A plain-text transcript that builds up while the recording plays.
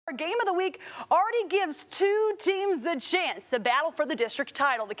Our game of the week already gives two teams the chance to battle for the district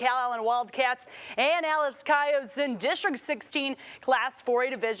title. The Calallen Wildcats and Alice Coyotes in District 16 Class 4A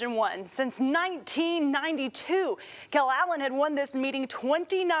Division I. Since 1992, Calallen had won this meeting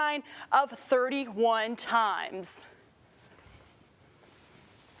 29 of 31 times.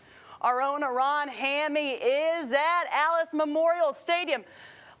 Our own Ron Hammy is at Alice Memorial Stadium.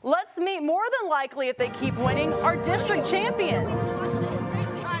 Let's meet, more than likely, if they keep winning, our district champions.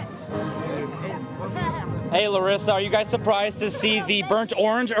 Hey Larissa, are you guys surprised to see the burnt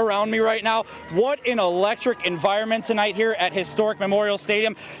orange around me right now? What an electric environment tonight here at historic Memorial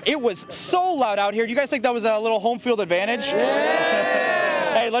Stadium. It was so loud out here. Do you guys think that was a little home field advantage?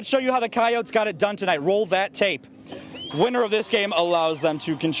 Yeah. Hey, let's show you how the Coyotes got it done tonight. Roll that tape. Winner of this game allows them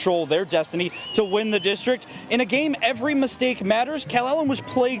to control their destiny to win the district. In a game, every mistake matters. Calallen was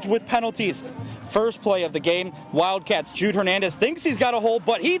plagued with penalties. First play of the game, Wildcats' Jude Hernandez thinks he's got a hole,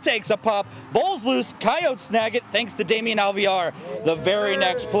 but he takes a pop. Ball's loose, Coyotes snag it thanks to Damian Alviar. The very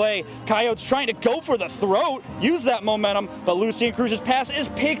next play, Coyotes trying to go for the throat, use that momentum, but Lucian Cruz's pass is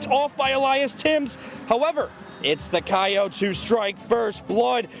picked off by Elias Timms. However, it's the Coyotes who strike first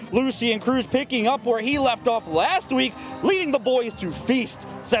blood. Lucian Cruz picking up where he left off last week, leading the boys to feast.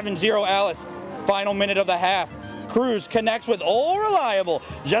 7-0 Alice. Final minute of the half. Cruz connects with all reliable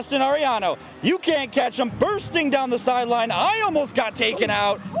Justin Ariano. You can't catch him, bursting down the sideline. I almost got taken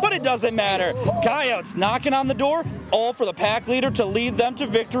out, but it doesn't matter. Coyotes knocking on the door, all for the pack leader to lead them to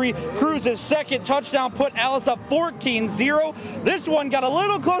victory. Cruz's second touchdown put Alice up 14-0. This one got a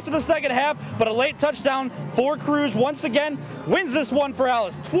little close to the second half, but a late touchdown for Cruz once again wins this one for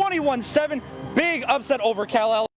Alice. 21-7, big upset over Calallen.